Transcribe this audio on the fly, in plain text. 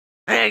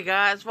Hey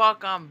guys,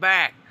 welcome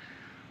back.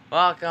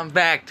 Welcome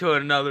back to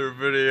another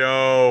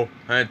video.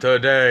 And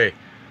today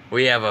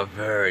we have a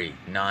very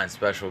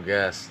non-special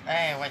guest.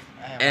 Hey, wait.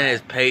 And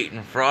it's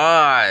Peyton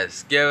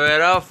Frost. Give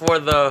it up for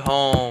the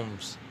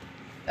Holmes.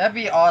 That'd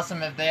be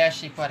awesome if they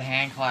actually put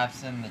hand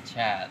claps in the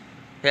chat.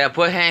 Yeah,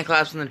 put hand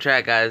claps in the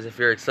chat, guys, if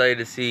you're excited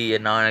to see a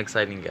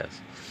non-exciting guest.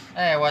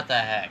 Hey, what the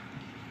heck?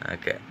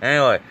 Okay.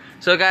 Anyway,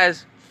 so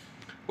guys,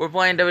 we're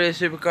playing WWE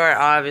SuperCard,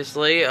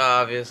 obviously.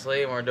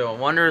 We're doing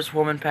Wonderus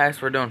woman packs.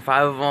 We're doing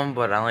 5 of them,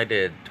 but I only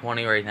did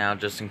 20 right now,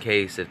 just in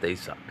case if they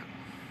suck.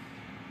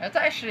 That's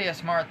actually a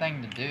smart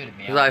thing to do, to be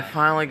Because honest. I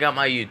finally got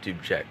my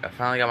YouTube check. I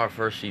finally got my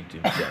first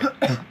YouTube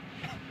check.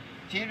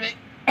 Excuse me.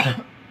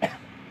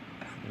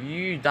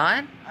 You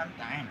dying? I'm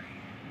dying right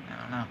here.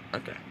 I don't know.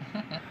 Okay.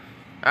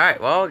 Alright,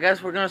 well, I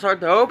guess we're going to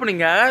start the opening,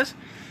 guys.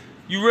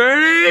 You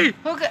ready?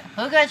 Who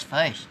goes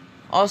first?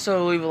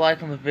 Also, leave a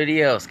like on the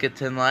video. Let's get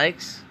 10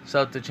 likes.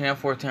 Sub to the channel,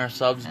 14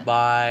 subs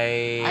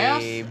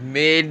by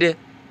mid-January.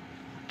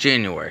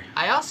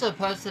 I also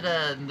posted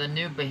the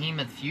new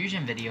Behemoth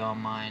Fusion video on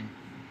mine.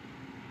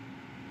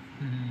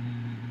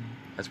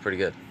 That's pretty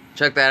good.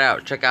 Check that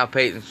out. Check out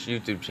Peyton's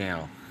YouTube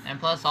channel. And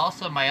plus,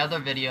 also my other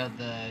video,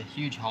 the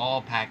huge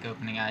haul pack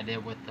opening I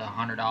did with the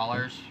 $100.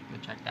 Go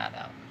check that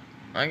out.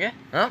 Okay.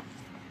 Well,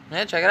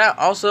 yeah, check it out.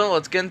 Also,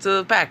 let's get into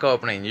the pack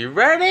opening. You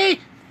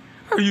ready?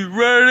 Are you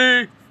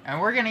ready? And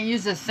we're gonna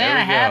use the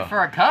Santa hat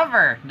for a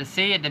cover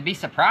to be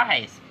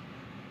surprised.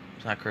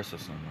 It's not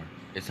Christmas anymore.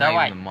 It's So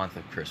not even the month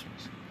of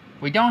Christmas.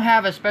 We don't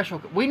have a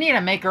special. We need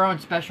to make our own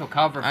special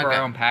cover for Okay.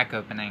 our own pack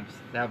openings.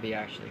 That would be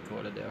actually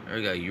cool to do. There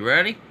we go. You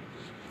ready?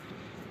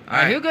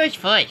 Alright, who goes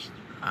first?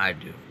 I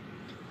do.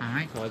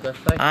 Alright, so I go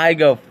first. I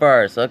go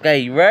first. Okay,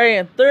 you ready?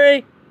 In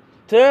 3,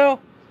 2,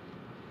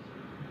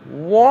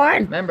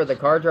 1. Remember, the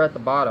cards are at the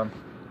bottom.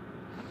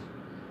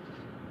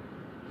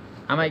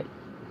 I'm like,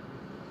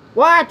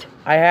 what?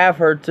 I have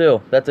her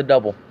too. That's a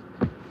double.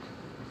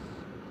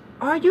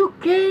 Are you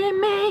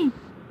kidding me?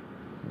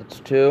 That's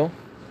 2,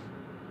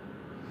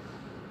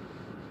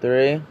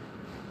 3.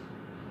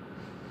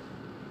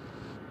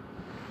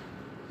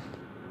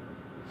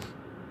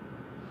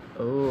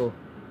 Oh.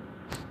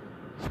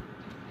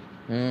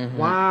 Mm-hmm.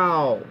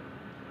 Wow.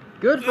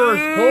 Good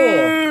first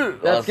pull.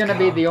 That's Let's gonna go.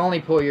 be the only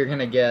pull you're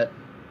gonna get.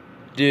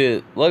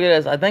 Dude, look at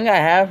this. I think I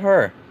have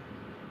her.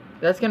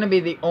 That's gonna be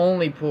the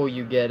only pull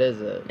you get,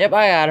 is it? Yep,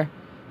 I got her.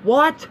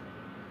 What?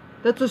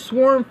 That's a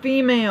swarm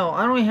female.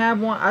 I don't even have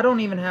one. I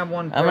don't even have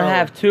one. I'm gonna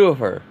have 2 of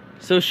her.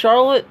 So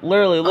Charlotte,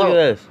 literally, look at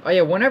this. Oh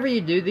yeah, whenever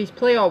you do these,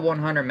 play all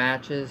 100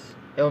 matches.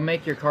 It will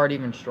make your card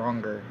even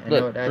stronger. And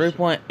Look,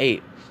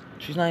 3.8.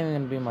 She's not even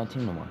gonna be on my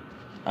team no more.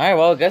 All right,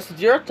 well, I guess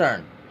it's your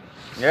turn.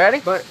 You ready?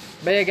 But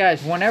yeah,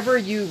 guys, whenever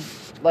you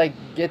like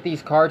get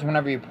these cards,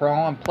 whenever you pro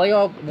them, play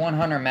all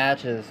 100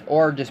 matches,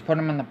 or just put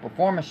them in the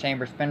performance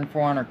chamber, spend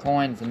 400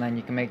 coins, and then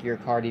you can make your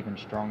card even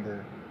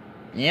stronger.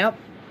 Yep.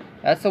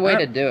 That's the way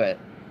to do it.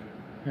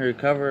 Here,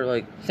 recover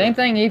like. Same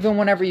thing, even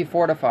whenever you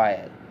fortify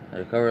it.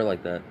 Recover it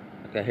like that.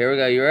 Okay, here we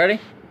go. You ready?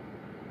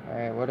 All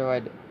right, what do I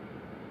do?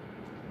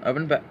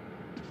 Open back.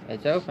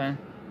 It's open.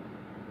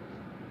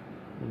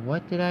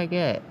 What did I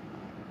get?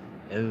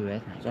 Ooh,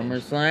 that's not good.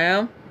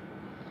 SummerSlam.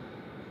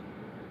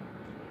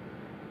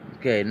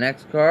 Okay,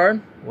 next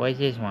card. What is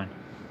this one?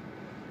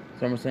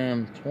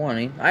 SummerSlam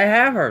 20. I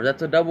have her.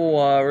 That's a double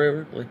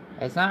Ripley.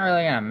 It's not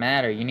really gonna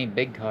matter. You need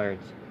big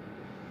cards.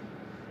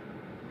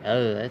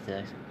 Oh, that's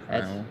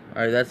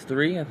Alright, that's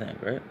 3, I think,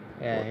 right?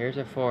 yeah. 4. Here's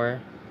a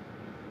 4.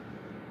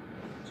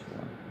 That's 4.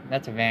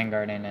 That's a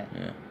Vanguard, ain't it?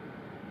 Yeah.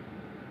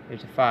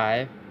 Here's a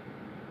 5.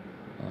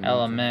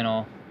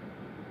 Elemental.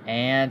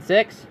 And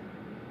 6.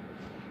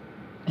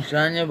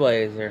 Shania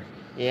Blazer.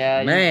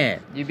 Yeah.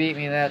 Man. You beat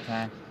me that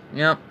time.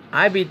 Yep.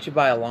 I beat you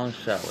by a long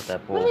shot with that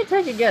Let pull. me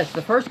take a guess.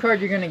 The first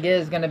card you're gonna get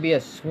is gonna be a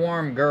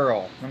Swarm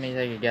Girl. Let me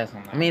take a guess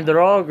on that. I mean, they're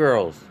all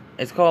girls.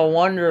 It's called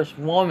Wondrous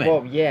Woman.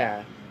 Well,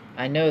 yeah.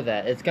 I know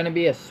that. It's gonna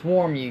be a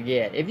Swarm you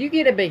get. If you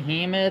get a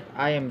Behemoth,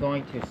 I am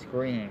going to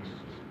scream.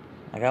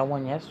 I got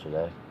one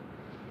yesterday.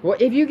 Well,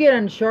 if you get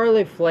a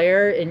Charlotte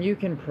Flair and you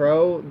can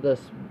pro the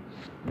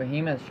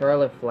Behemoth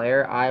Charlotte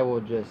Flair, I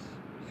will just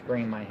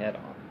scream my head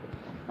off.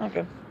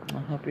 Okay.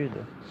 I'll help you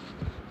do.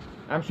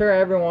 I'm sure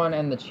everyone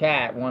in the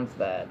chat wants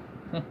that.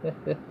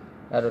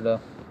 I don't know.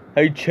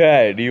 Hey,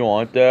 Chad, do you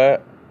want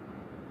that?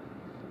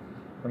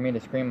 For me to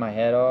scream my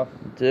head off?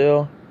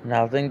 2.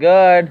 Nothing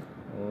good.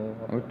 Oh,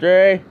 Number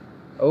 3.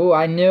 oh,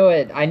 I knew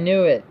it. I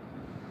knew it.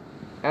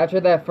 After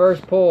that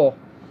first pull.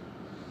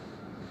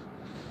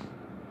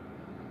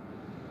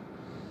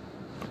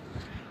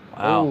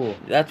 Wow. Ooh.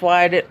 That's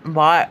why I didn't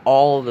buy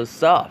all of the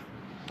stuff.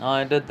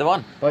 I did the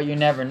one. But you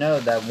never know.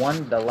 That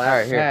one, the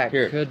last pack,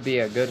 could be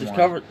a good Just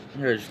one.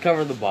 just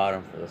cover the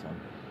bottom for this one.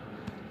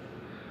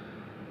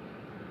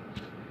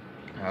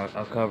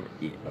 I'll cover.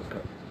 Yeah,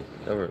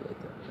 cover it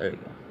like that. There you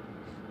go.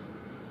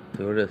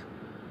 See what it is.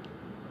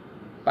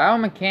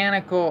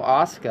 Biomechanical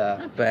Oscar.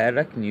 Not bad.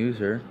 I can use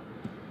her.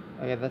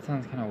 Okay, that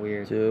sounds kind of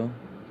weird. 2,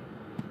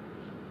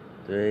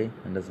 3.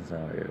 It doesn't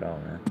sound weird at all,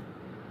 man.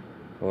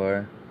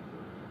 4,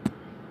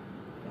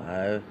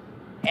 5.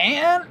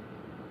 And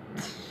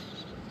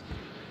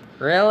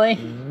really?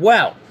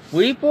 Well,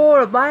 we pulled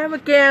a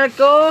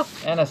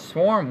Biomechanical And a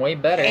swarm, way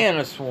better. and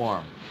a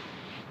swarm.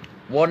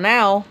 Well,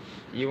 now,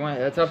 You want?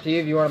 That's up to you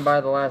if you want to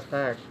buy the last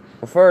pack.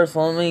 well, first,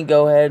 let me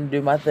go ahead and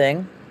do my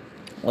thing.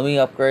 Let me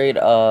upgrade,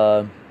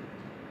 let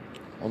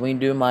me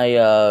do my,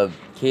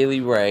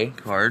 Kaylee Ray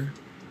card.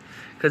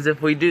 Because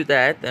if we do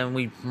that, then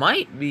we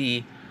might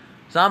be...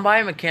 So I'm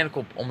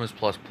Biomechanical almost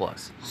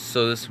plus.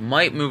 So this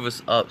might move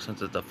us up,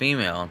 since it's a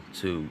female,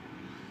 to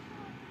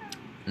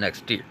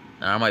next tier.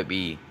 And I might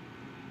be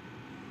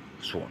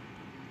swarm.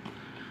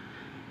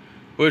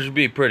 Which would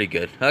be pretty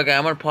good. Okay,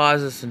 I'm going to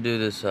pause this and do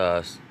this,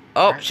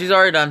 Oh, she's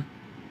already done.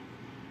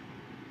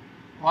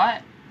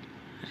 What?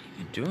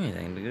 Do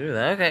anything to do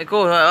that. Okay,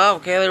 cool.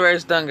 Oh, Kaylee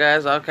Ray's done,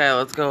 guys. Okay,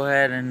 let's go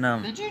ahead and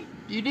Did you?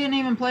 You didn't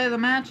even play the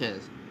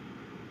matches.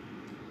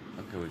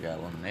 Okay, we got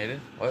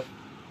eliminated. What?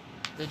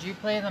 Did you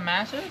play the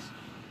matches?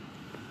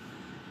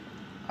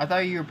 I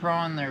thought you were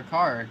proing their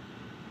card.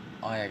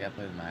 Oh yeah, I gotta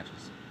play the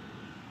matches.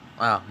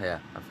 Oh yeah,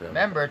 I forgot.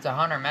 Remember, it's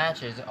 100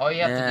 matches. All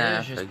you have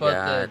to do is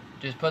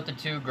just put the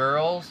 2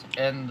 girls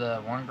and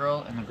the 1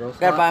 girl and the girl.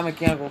 Gotta buy a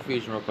mechanical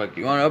fusion real quick.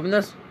 You want to open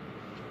this?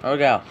 Oh,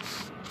 go.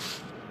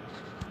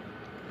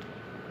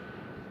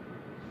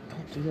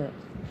 Don't do that.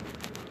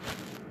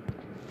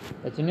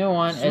 It's a new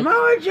one.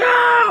 Samoa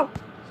Joe!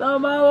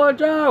 Samoa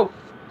Joe!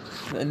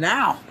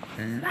 Now,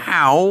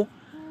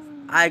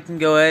 I can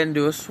go ahead and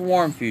do a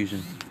swarm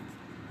fusion.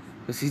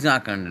 Because he's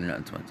not going to do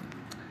nothing to my team.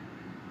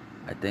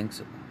 I think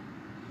so.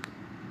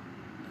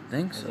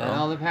 Is that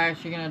all the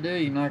packs you're going to do?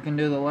 You're not going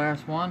to do the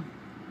last one?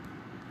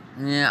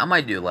 Yeah, I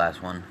might do the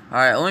last one.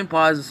 Alright, let me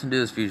pause this and do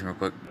this fusion real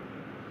quick.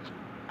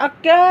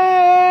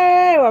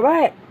 Okay, we're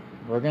back.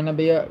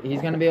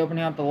 He's gonna be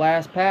opening up the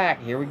last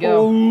pack. Here we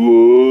go.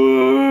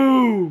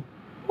 Ooh.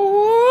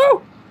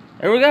 Ooh.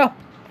 Here we go.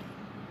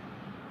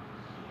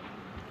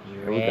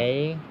 You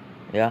ready?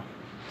 Yeah.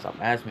 Stop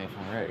asking me if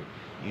I'm ready.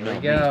 You know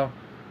Here we go.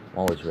 I'm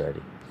always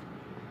ready.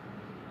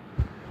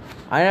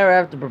 I never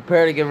have to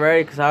prepare to get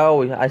ready because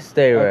I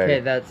stay ready.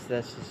 Okay, that's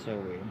just so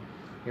weird.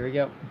 Here we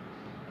go.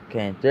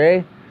 Okay, in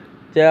 3,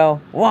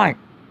 2, 1.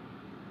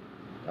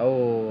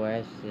 Oh,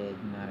 that's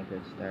not a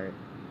good start.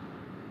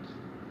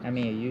 I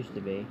mean, it used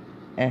to be.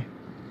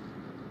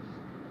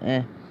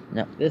 No.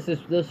 This is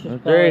In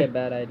probably 3. a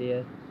bad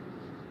idea.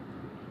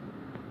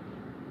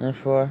 And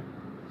 4.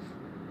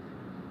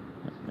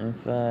 And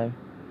 5.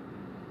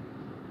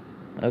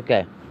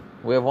 Okay.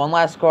 We have one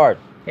last card.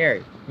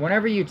 Harry,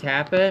 whenever you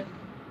tap it,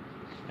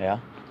 Yeah.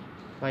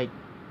 like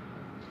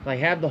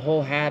have the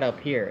whole hat up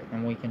here,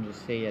 and we can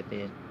just see at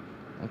the end.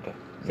 Okay.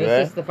 Since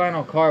this is the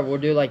final card, we'll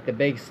do like the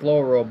big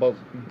slow roll. But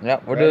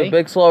yep, we're ready? doing a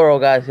big slow roll,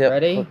 guys. Yep.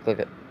 Ready? Click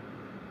it.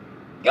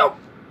 Go!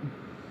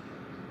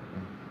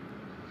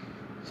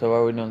 So where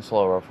are we doing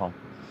slow roll from?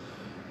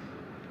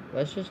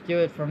 Let's just do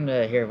it from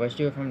the here. Let's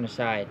do it from the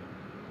side.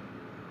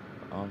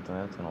 I don't think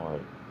that's gonna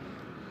work.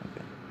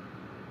 Okay.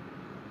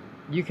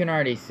 You can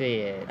already see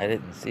it. I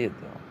didn't see it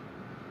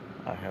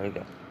though. Alright, here we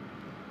go.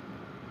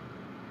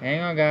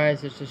 Hang on,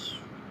 guys. It's just.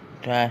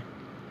 Okay.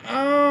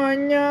 Oh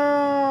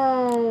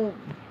no!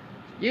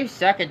 You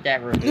suck at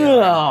that review.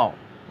 No.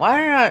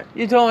 Why not?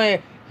 You told me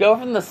go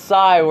from the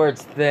side where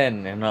it's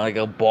thin and like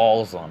a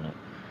balls on it.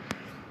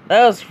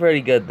 That was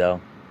pretty good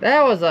though.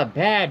 That was a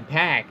bad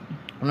pack.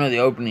 I know the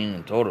opening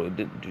in total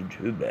didn't do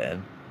too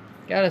bad.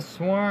 Got a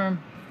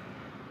swarm.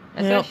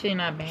 That's Yep. actually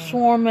not bad.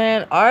 Swarm,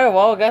 man. Alright,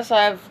 well, I guess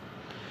I have,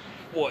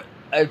 what?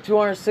 I have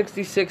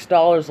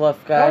 $266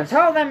 left, guys. Don't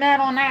tell them that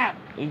on that.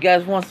 You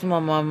guys want some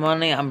of my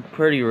money? I'm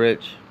pretty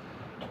rich.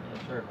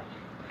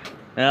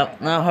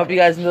 Yep. Now, I hope you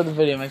guys enjoyed the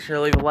video. Make sure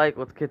to leave a like.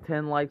 Let's get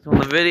 10 likes on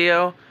the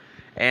video.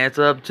 And it's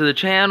up to the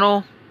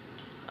channel.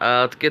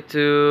 Let's get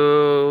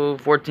to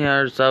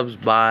 1,400 subs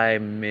by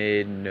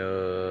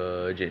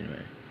mid-January.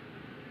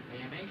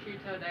 Yeah, make sure you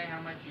tell Dad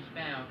how much you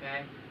spent,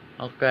 okay?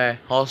 Okay.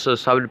 Also,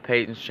 sub to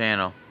Peyton's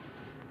channel.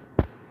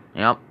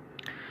 Yep.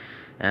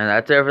 And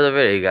that's it for the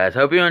video, guys.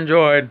 Hope you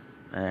enjoyed.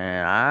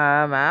 And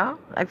I'm out.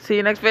 I'll see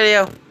you next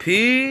video.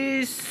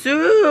 Peace out.